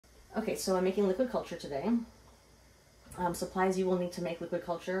Okay, so I'm making liquid culture today. Supplies you will need to make liquid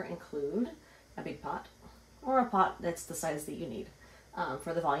culture include a big pot, or a pot that's the size that you need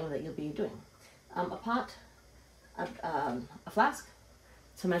for the volume that you'll be doing. A pot, a flask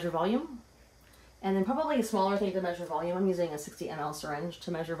to measure volume, and then probably a smaller thing to measure volume. I'm using a 60 ml syringe to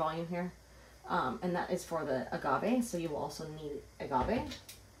measure volume here, and that is for the agave, so you will also need agave.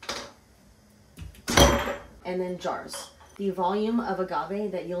 And then jars. The volume of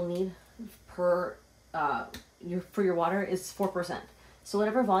agave that you'll need per for your water is 4%. So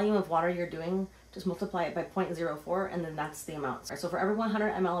whatever volume of water you're doing, just multiply it by 0.04, and then that's the amount. So for every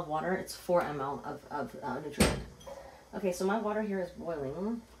 100 ml of water, it's 4 ml of nutrient. Okay, so my water here is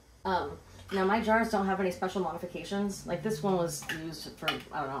boiling. Now my jars don't have any special modifications. Like this one was used for,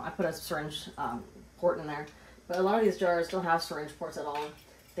 I don't know, I put a syringe port in there. But a lot of these jars don't have syringe ports at all.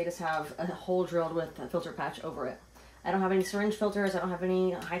 They just have a hole drilled with a filter patch over it. I don't have any syringe filters. I don't have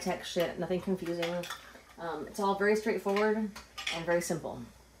any high-tech shit, nothing confusing. It's all very straightforward and very simple.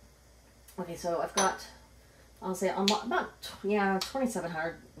 Okay, so I've got, I'll say about,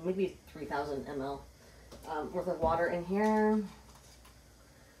 2,700, maybe 3,000 ml worth of water in here.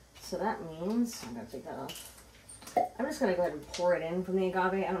 So that means, I'm going to take that off. I'm just going to go ahead and pour it in from the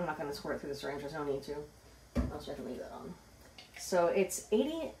agave. I'm not going to squirt it through the syringe. There's no need to. I'll just have to leave that on. So it's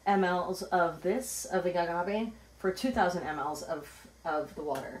 80 mLs of this, of the agave, for 2,000 mLs of the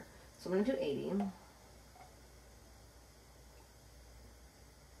water. So I'm going to do 80.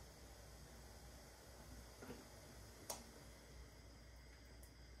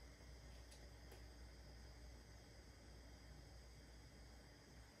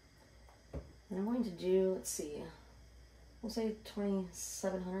 And I'm going to do, let's see, we'll say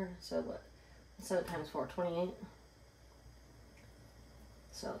 2,700. So what? 7 times 4, 28.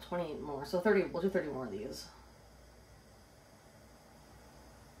 So 28 more. So 30, we'll do 30 more of these.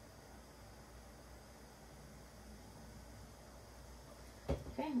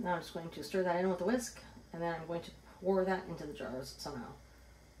 Okay, now I'm just going to stir that in with a whisk, and then I'm going to pour that into the jars somehow.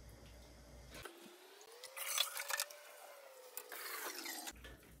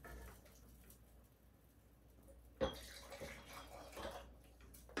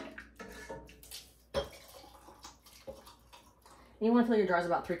 You want to fill your jars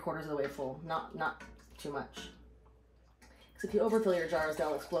about 3/4 of the way full, not too much. Because if you overfill your jars,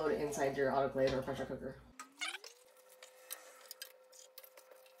 they'll explode inside your autoclave or pressure cooker.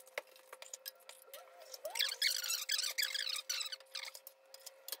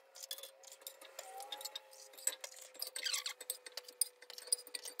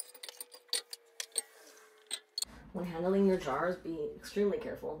 When handling your jars, be extremely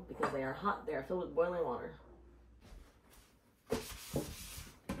careful because they are hot. They are filled with boiling water.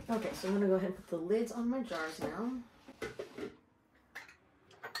 Okay, so I'm going to go ahead and put the lids on my jars now.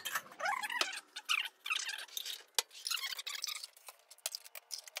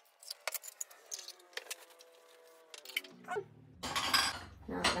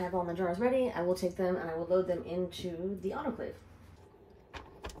 Now that I have all my jars ready, I will take them and I will load them into the autoclave.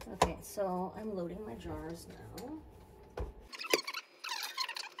 Okay, so I'm loading my jars now.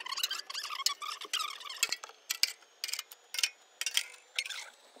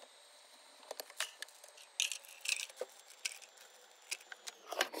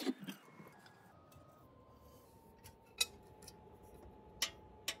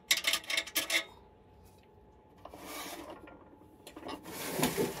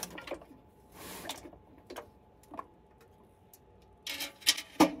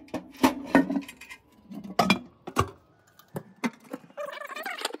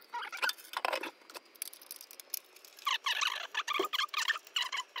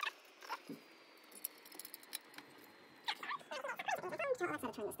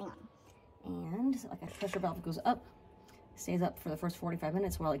 Turn this thing on. And like a pressure valve goes up, stays up for the first 45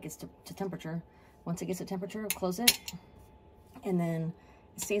 minutes while it gets to temperature. Once it gets to temperature, close it, and then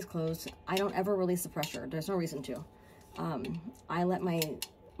it stays closed. I don't ever release the pressure. There's no reason to. I let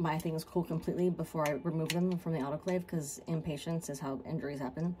my things cool completely before I remove them from the autoclave because impatience is how injuries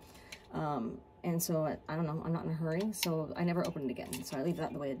happen. And so I don't know, I'm not in a hurry, so I never open it again. So I leave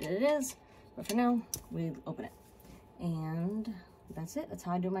that the way it is, but for now, we open it. And that's it. That's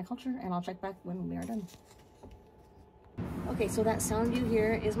how I do my culture, and I'll check back when we are done. Okay, so that sound you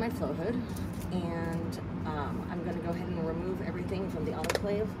hear is my flow hood, and I'm going to go ahead and remove everything from the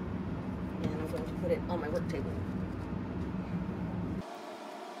autoclave, and I'm going to put it on my work table.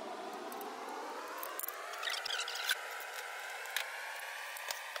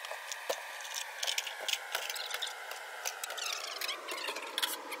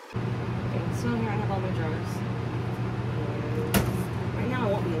 Okay, so here I have all my jars. Right now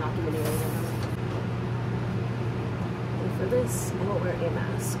I won't be inoculating this, I will wear a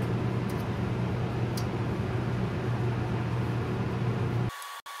mask.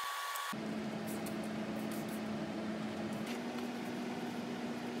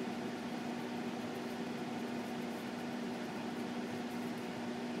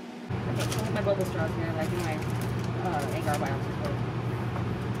 Okay, so my bubble straws here, like my agar biopsy board.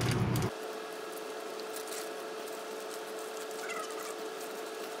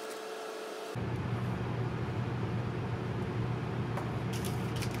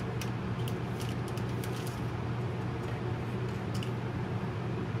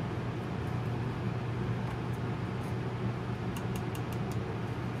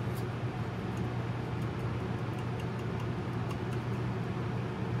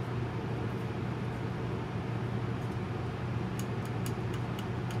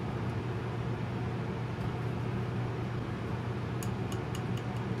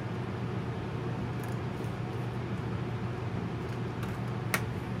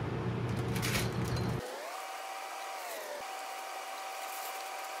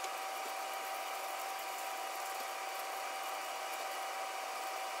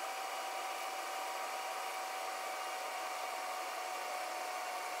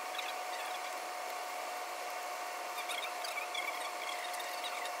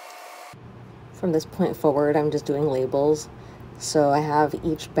 From this point forward, I'm just doing labels. So I have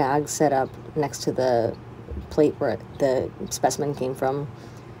each bag set up next to the plate where the specimen came from.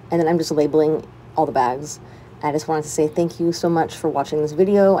 And then I'm just labeling all the bags. I just wanted to say thank you so much for watching this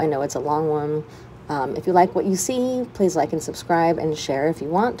video. I know it's a long one. If you like what you see, please like and subscribe and share if you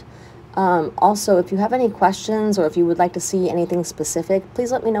want. Also, if you have any questions or if you would like to see anything specific,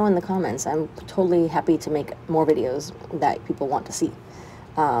 please let me know in the comments. I'm totally happy to make more videos that people want to see.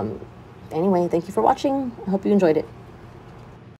 Anyway, thank you for watching. I hope you enjoyed it.